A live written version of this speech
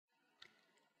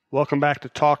Welcome back to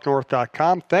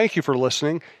talknorth.com. Thank you for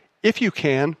listening. If you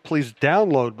can, please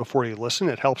download before you listen.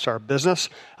 It helps our business.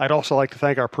 I'd also like to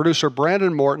thank our producer,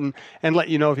 Brandon Morton, and let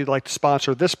you know if you'd like to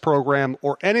sponsor this program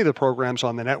or any of the programs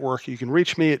on the network, you can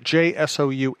reach me at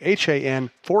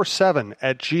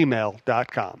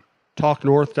jsouhan47@gmail.com.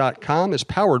 Talknorth.com is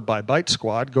powered by Bite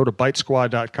Squad. Go to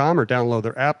bitesquad.com or download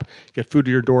their app. Get food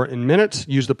to your door in minutes.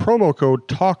 Use the promo code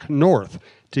TALKNORTH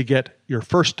to get your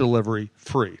first delivery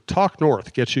free. Talk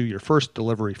North gets you your first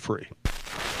delivery free.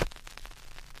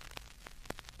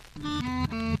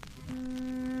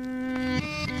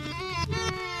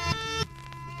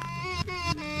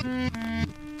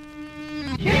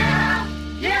 Yeah,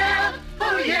 yeah,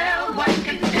 oh yeah, what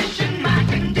condition my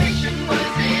condition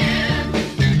was in.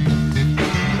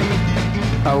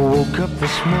 I woke up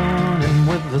this morning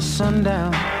with the sun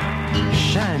down,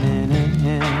 shining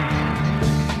in.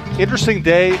 Interesting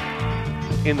day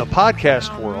in the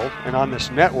podcast world and on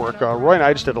this network. Roy and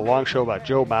I just did a long show about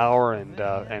Joe Mauer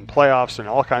and playoffs and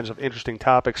all kinds of interesting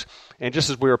topics. And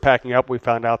just as we were packing up, we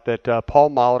found out that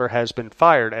Paul Molitor has been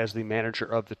fired as the manager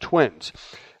of the Twins,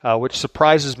 which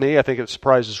surprises me. I think it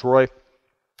surprises Roy.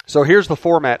 So here's the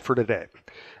format for today.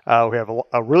 We have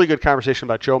a really good conversation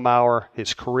about Joe Mauer,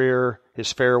 his career,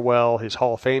 his farewell, his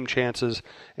Hall of Fame chances,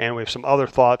 and we have some other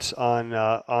thoughts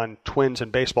on Twins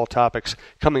and baseball topics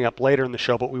coming up later in the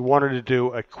show. But we wanted to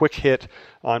do a quick hit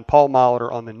on Paul Molitor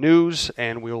on the news,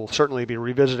 and we'll certainly be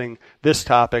revisiting this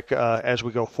topic as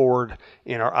we go forward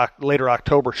in our later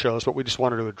October shows, but we just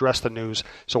wanted to address the news.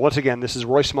 So once again, this is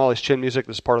Roy Smalley's Chin Music.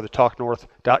 This is part of the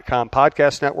talknorth.com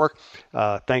podcast network.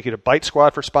 Thank you to Bite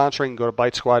Squad for sponsoring. Go to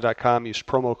bitesquad.com. Use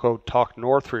promo code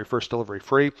TALKNORTH for your first delivery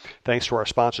free. Thanks to our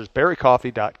sponsors, berrycoffee.com,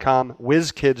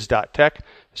 whizkids.tech,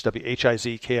 it's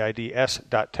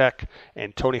WHIZKIDS.tech,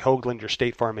 and Tony Hoagland, your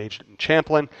State Farm agent in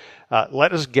Champlin.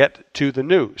 Let us get to the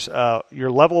news. Your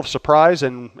level of surprise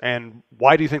and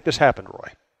why do you think this happened, Roy?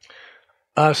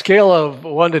 Scale of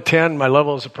 1 to 10, my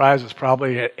level of surprise is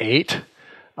probably at 8.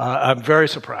 I'm very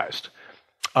surprised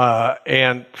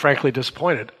and frankly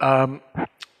disappointed. And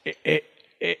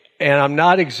I'm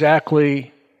not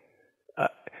exactly,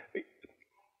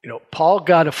 Paul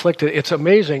got afflicted. It's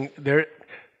amazing.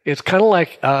 It's kind of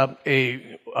like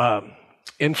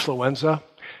influenza.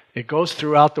 It goes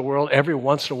throughout the world every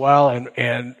once in a while,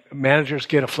 and managers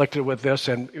get afflicted with this,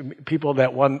 and people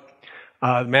that won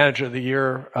manager of the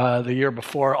year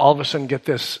before, all of a sudden get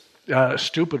this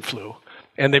stupid flu,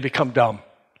 and they become dumb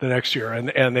the next year,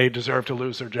 and they deserve to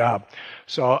lose their job.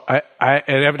 So and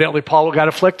evidently Paul got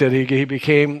afflicted. He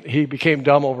became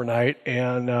dumb overnight,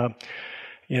 and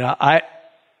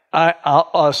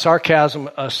sarcasm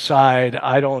aside,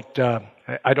 I don't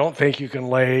think you can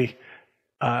lay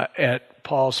at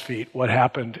Paul's feet what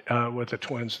happened with the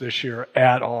Twins this year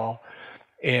at all,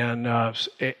 and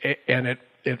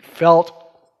it felt.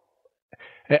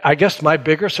 I guess my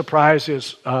bigger surprise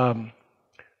is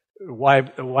why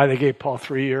they gave Paul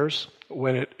 3 years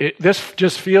when this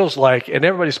just feels like, and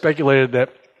everybody speculated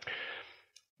that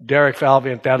Derek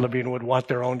Falvey and Thad Levine would want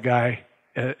their own guy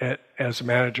as a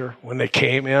manager when they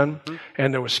came in,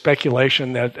 and there was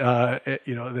speculation that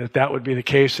that would be the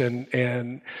case,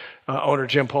 and owner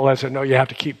Jim Pohlad said, "No, you have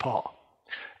to keep Paul,"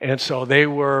 and so they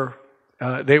were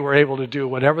able to do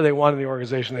whatever they wanted in the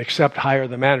organization except hire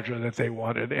the manager that they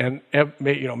wanted, and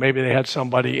maybe they had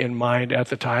somebody in mind at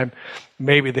the time,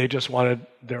 maybe they just wanted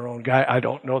their own guy. I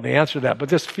don't know the answer to that, but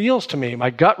this feels to me, my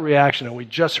gut reaction, and we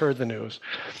just heard the news,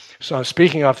 so I'm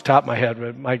speaking off the top of my head,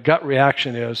 but my gut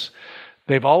reaction is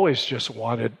they've always just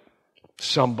wanted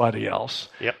somebody else.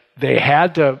 Yep.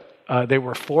 They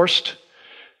were forced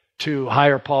to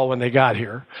hire Paul when they got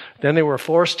here. Then they were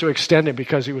forced to extend him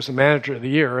because he was the manager of the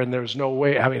year, and there's no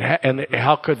way, and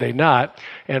how could they not?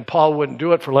 And Paul wouldn't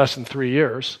do it for less than 3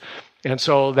 years. And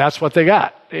so that's what they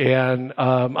got. And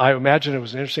I imagine it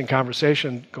was an interesting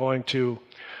conversation going to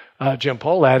Jim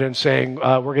Pohlad and saying,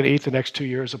 we're going to eat the next 2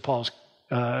 years of Paul's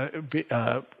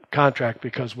contract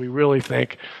because we really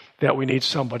think that we need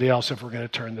somebody else if we're going to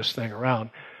turn this thing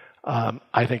around.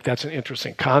 I think that's an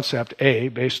interesting concept, A,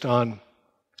 based on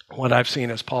what I've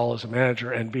seen as Paul as a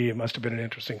manager, and B, it must have been an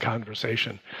interesting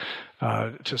conversation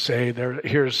to say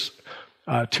here's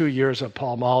 2 years of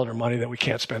Paul Molitor money that we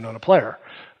can't spend on a player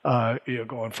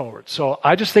going forward. So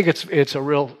I just think that's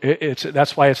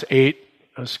why it's 8,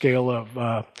 a scale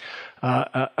of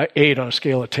 8 on a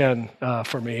scale of 10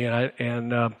 for me,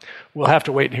 and we'll have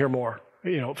to wait and hear more.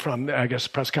 From, I guess,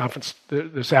 press conference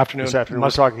this afternoon.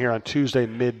 We're talking here on Tuesday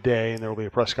midday, and there will be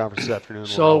a press conference this afternoon.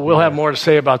 So we'll have more to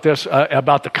say about this,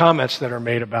 about the comments that are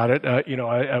made about it.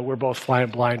 We're both flying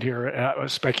blind here,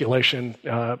 speculation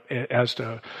as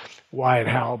to why and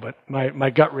how, but my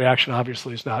gut reaction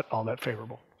obviously is not all that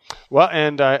favorable. Well,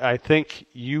 and I think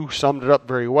you summed it up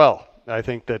very well. I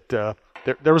think that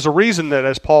there was a reason that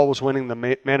as Paul was winning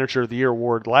the Manager of the Year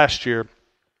award last year,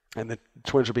 and the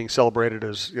Twins are being celebrated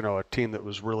as a team that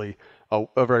was really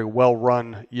a very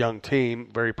well-run young team,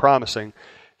 very promising.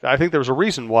 I think there was a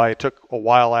reason why it took a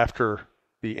while after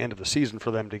the end of the season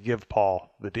for them to give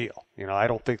Paul the deal. I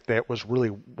don't think that was really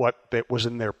what that was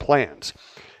in their plans,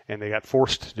 and they got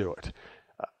forced to do it.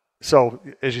 So,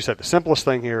 as you said, the simplest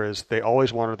thing here is they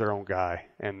always wanted their own guy,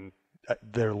 and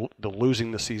the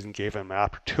losing the season gave them an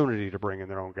opportunity to bring in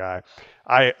their own guy.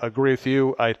 I agree with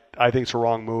you. I think it's a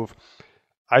wrong move.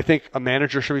 I think a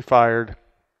manager should be fired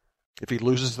if he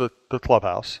loses the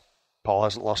clubhouse. Paul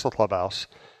hasn't lost the clubhouse.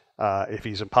 If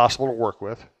he's impossible to work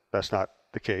with, that's not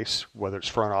the case, whether it's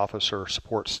front office or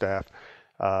support staff.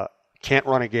 Can't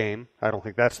run a game. I don't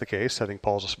think that's the case. I think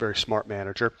Paul's a very smart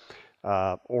manager.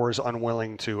 Or is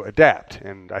unwilling to adapt.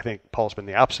 And I think Paul's been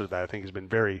the opposite of that. I think he's been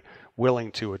very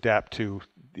willing to adapt to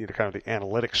kind of the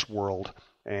analytics world.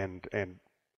 And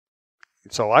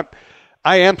so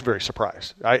I am very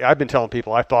surprised. I've been telling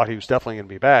people I thought he was definitely going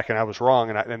to be back, and I was wrong.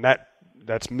 And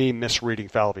that's me misreading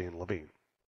Falvey and Levine.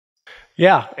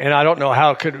 Yeah, and I don't know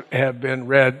how it could have been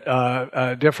read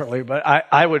differently, but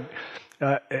I would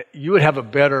you would have a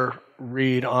better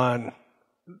read on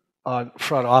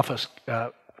front office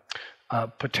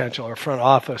potential or front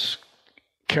office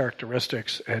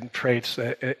characteristics and traits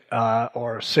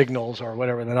or signals or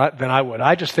whatever than I would.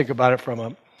 I just think about it from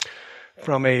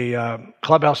a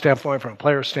clubhouse standpoint, from a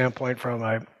player standpoint,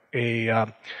 from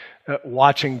a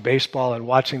watching baseball and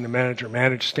watching the manager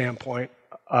manage standpoint.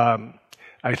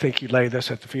 I think you lay this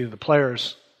at the feet of the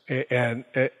players and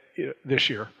this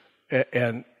year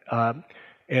and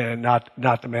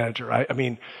not the manager. I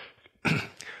mean.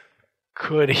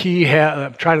 Could he have?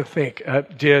 I'm trying to think.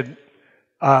 Did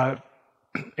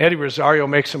Eddie Rosario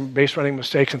make some base running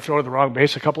mistakes and throw to the wrong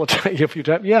base a few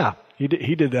times? Yeah, he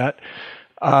did that.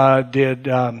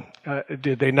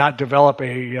 Did they not develop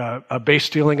a base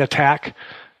stealing attack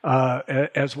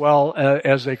as well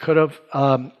as they could have?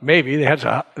 Maybe they had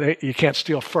you can't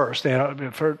steal first. They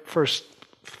had first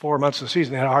 4 months of the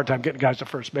season. They had a hard time getting guys to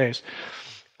first base.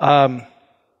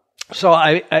 So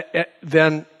I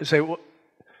then say. Well,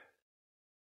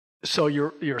 so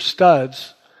your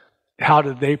studs, how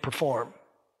did they perform?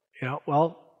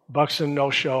 Well, Buxton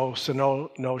no-show, Sano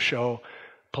no-show,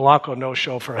 Polanco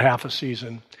no-show for half a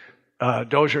season,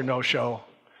 Dozier no-show,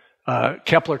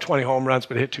 Kepler 20 home runs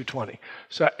but hit 220.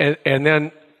 So and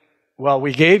then, well,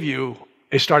 we gave you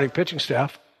a starting pitching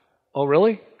staff. Oh,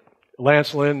 really?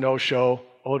 Lance Lynn no-show,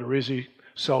 Odorizzi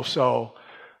so-so.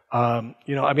 I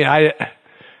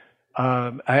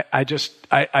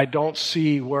don't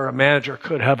see where a manager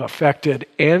could have affected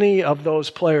any of those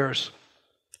players'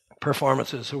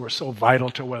 performances who were so vital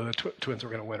to whether the Twins were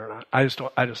going to win or not. I just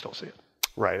don't see it.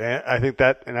 Right, and I think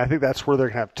that's where they're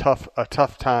going to have a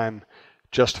tough time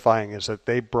justifying is that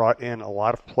they brought in a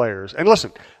lot of players. And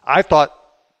listen, I thought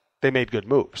they made good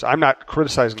moves. I'm not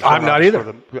criticizing them. I'm not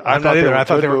either. I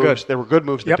thought they were good. They were good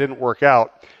moves that didn't work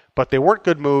out, but they weren't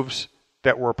good moves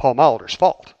that were Paul Molitor's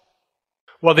fault.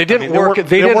 Well, they didn't work.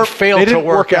 They didn't fail to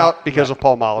work out because of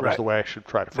Paul Molitor. Is the way I should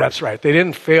try to phrase it. That's right. They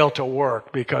didn't fail to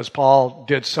work because Paul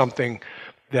did something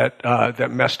that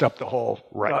messed up the whole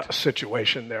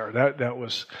situation there. That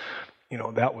was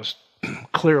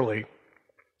clearly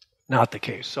not the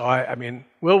case. So I mean,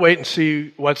 we'll wait and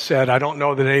see what's said. I don't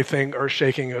know that anything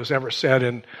earth-shaking was ever said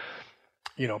in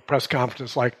press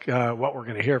conferences like what we're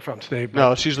going to hear from today. But,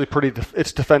 no, it's usually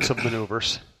it's defensive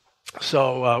maneuvers.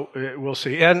 So we'll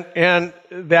see, and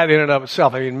that in and of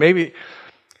itself. I mean, maybe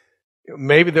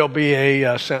there'll be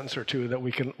a sentence or two that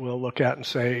we'll look at and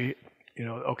say,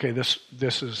 okay, this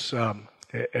is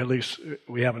at least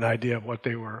we have an idea of what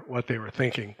they were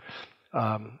thinking.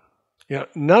 None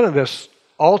of this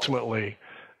ultimately,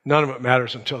 none of it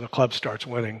matters until the club starts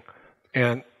winning,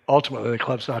 and ultimately the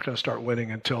club's not going to start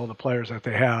winning until the players that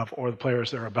they have or the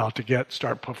players they're about to get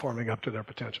start performing up to their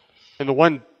potential. And the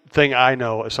one thing I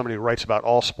know as somebody who writes about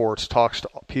all sports, talks to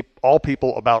all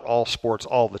people about all sports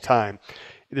all the time,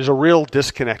 there's a real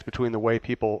disconnect between the way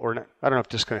people, or not, I don't know if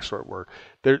disconnect's the right word,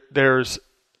 there's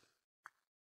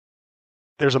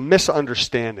a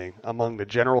misunderstanding among the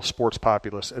general sports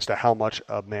populace as to how much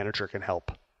a manager can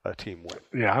help a team win.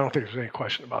 Yeah, I don't think there's any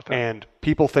question about that. And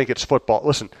people think it's football.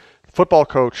 Listen, the football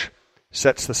coach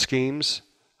sets the schemes,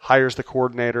 hires the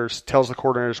coordinators, tells the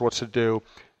coordinators what to do,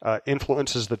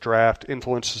 influences the draft,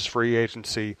 influences free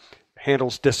agency,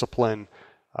 handles discipline,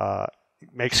 a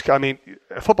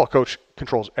football coach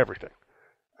controls everything.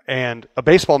 And a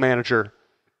baseball manager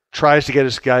tries to get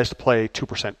his guys to play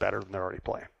 2% better than they're already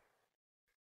playing.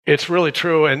 It's really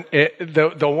true, and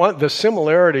the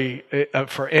similarity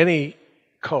for any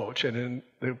coach, and in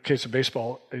the case of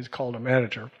baseball, is called a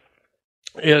manager,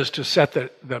 is to set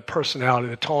the personality,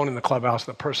 the tone in the clubhouse,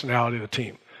 the personality of the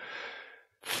team.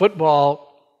 Football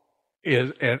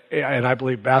is, and I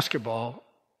believe basketball,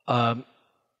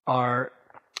 are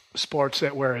sports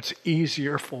where it's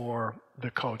easier for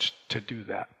the coach to do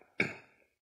that.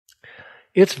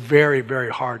 It's very, very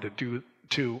hard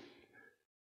to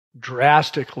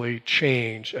drastically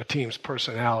change a team's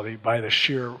personality by the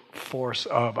sheer force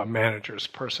of a manager's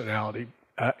personality.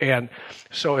 And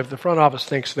so if the front office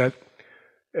thinks that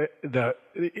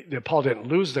Paul didn't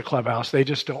lose the clubhouse, they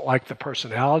just don't like the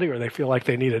personality, or they feel like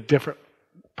they need a different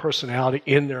personality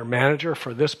in their manager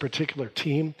for this particular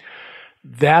team,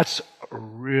 that's a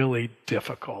really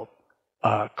difficult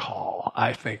call,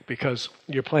 I think, because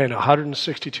you're playing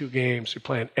 162 games, you're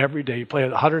playing every day, you play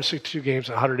 162 games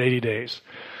in 180 days.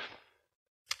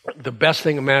 The best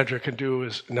thing a manager can do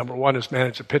is, number one, is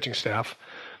manage the pitching staff,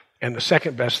 and the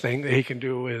second best thing that he can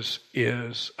do is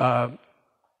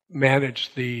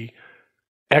manage the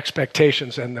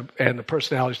expectations and the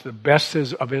personalities to the best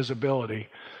of his ability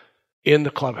in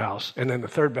the clubhouse. And then the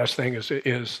third best thing is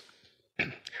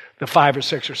the 5 or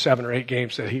 6 or 7 or 8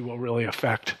 games that he will really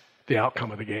affect the outcome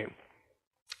of the game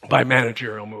by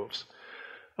managerial moves,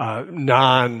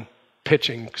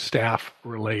 non-pitching staff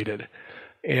related.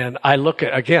 And I look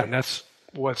at, again, that's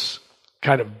what's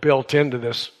kind of built into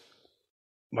this,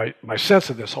 my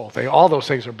sense of this whole thing. All those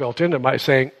things are built into my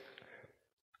saying,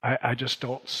 I just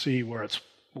don't see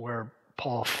where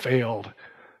Paul failed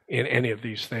in any of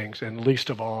these things. And least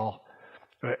of all,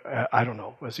 I don't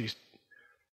know, was he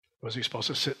supposed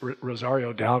to sit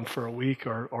Rosario down for a week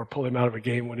or pull him out of a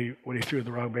game when he threw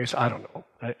the wrong base? I don't know.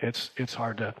 It's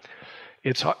hard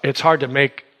to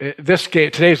make this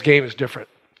game. Today's game is different.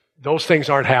 Those things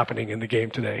aren't happening in the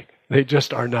game today. They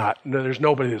just are not. No, there's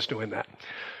nobody that's doing that.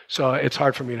 So it's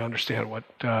hard for me to understand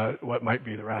what might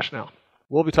be the rationale.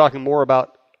 We'll be talking more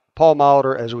about Paul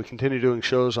Molitor as we continue doing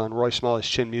shows on Roy Smalley's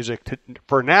Chin Music.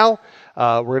 For now,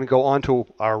 we're going to go on to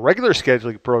our regularly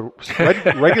scheduled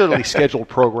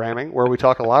programming, where we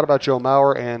talk a lot about Joe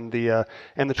Mauer and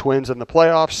the Twins and the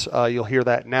playoffs. You'll hear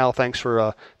that now. Thanks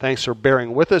for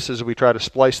bearing with us as we try to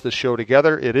splice this show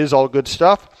together. It is all good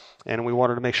stuff, and we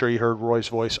wanted to make sure you heard Roy's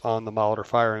voice on the Molitor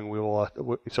firing.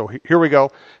 So here we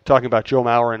go, talking about Joe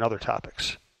Mauer and other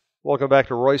topics. Welcome back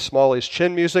to Roy Smalley's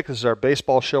Chin Music. This is our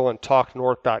baseball show on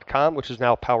talknorth.com, which is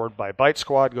now powered by Bite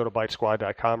Squad. Go to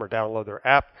bitesquad.com or download their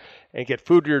app and get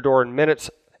food to your door in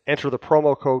minutes. Enter the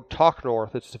promo code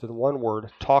TALKNORTH. It's in one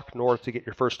word, TALKNORTH, to get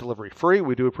your first delivery free.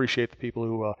 We do appreciate the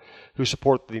people who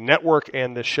support the network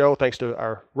and this show. Thanks to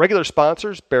our regular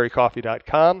sponsors,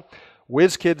 berrycoffee.com,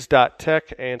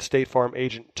 WizKids.tech, and State Farm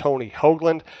agent Tony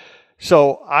Hoagland.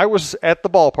 So I was at the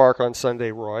ballpark on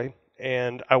Sunday, Roy,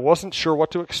 and I wasn't sure what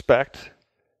to expect,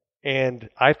 and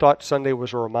I thought Sunday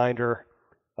was a reminder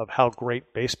of how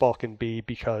great baseball can be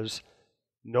because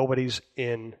nobody's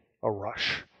in a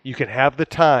rush. You can have the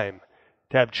time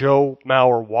to have Joe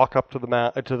Mauer walk up to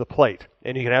the plate,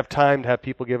 and you can have time to have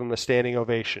people give him a standing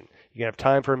ovation. You can have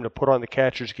time for him to put on the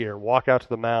catcher's gear, walk out to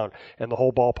the mound, and the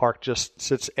whole ballpark just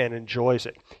sits and enjoys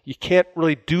it. You can't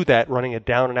really do that running it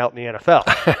down and out in the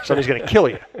NFL. Somebody's going to kill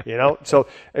you, So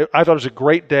I thought it was a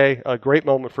great day, a great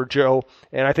moment for Joe.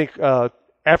 And I think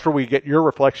after we get your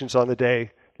reflections on the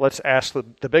day, let's ask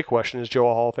the big question, is Joe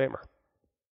a Hall of Famer?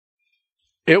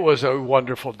 It was a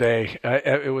wonderful day.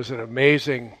 It was an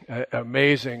amazing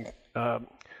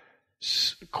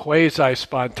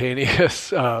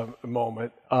quasi-spontaneous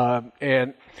moment.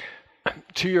 And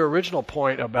to your original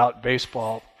point about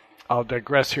baseball, I'll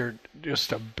digress here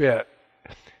just a bit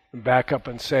and back up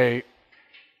and say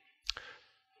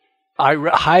I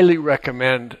highly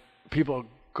recommend people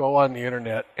go on the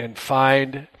internet and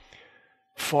find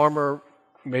former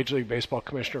Major League Baseball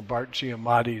Commissioner Bart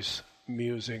Giamatti's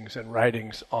musings and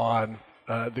writings on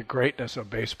the greatness of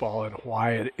baseball and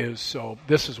why it is so.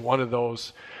 This is one of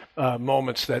those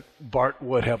moments that Bart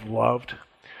would have loved.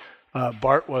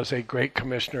 Bart was a great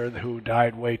commissioner who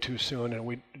died way too soon, and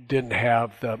we didn't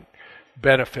have the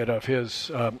benefit of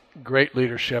his great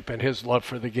leadership and his love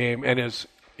for the game and his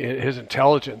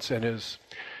intelligence and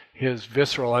his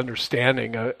visceral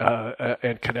understanding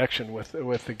and connection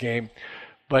with the game.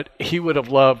 But he would have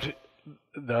loved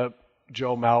the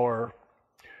Joe Mauer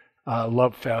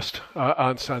love fest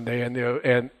on Sunday, and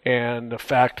the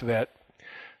fact that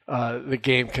the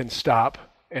game can stop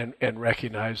and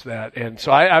recognize that. And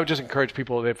so I would just encourage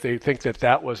people, if they think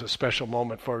that was a special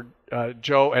moment for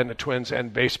Joe and the Twins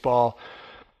and baseball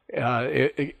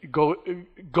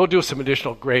go do some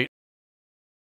additional great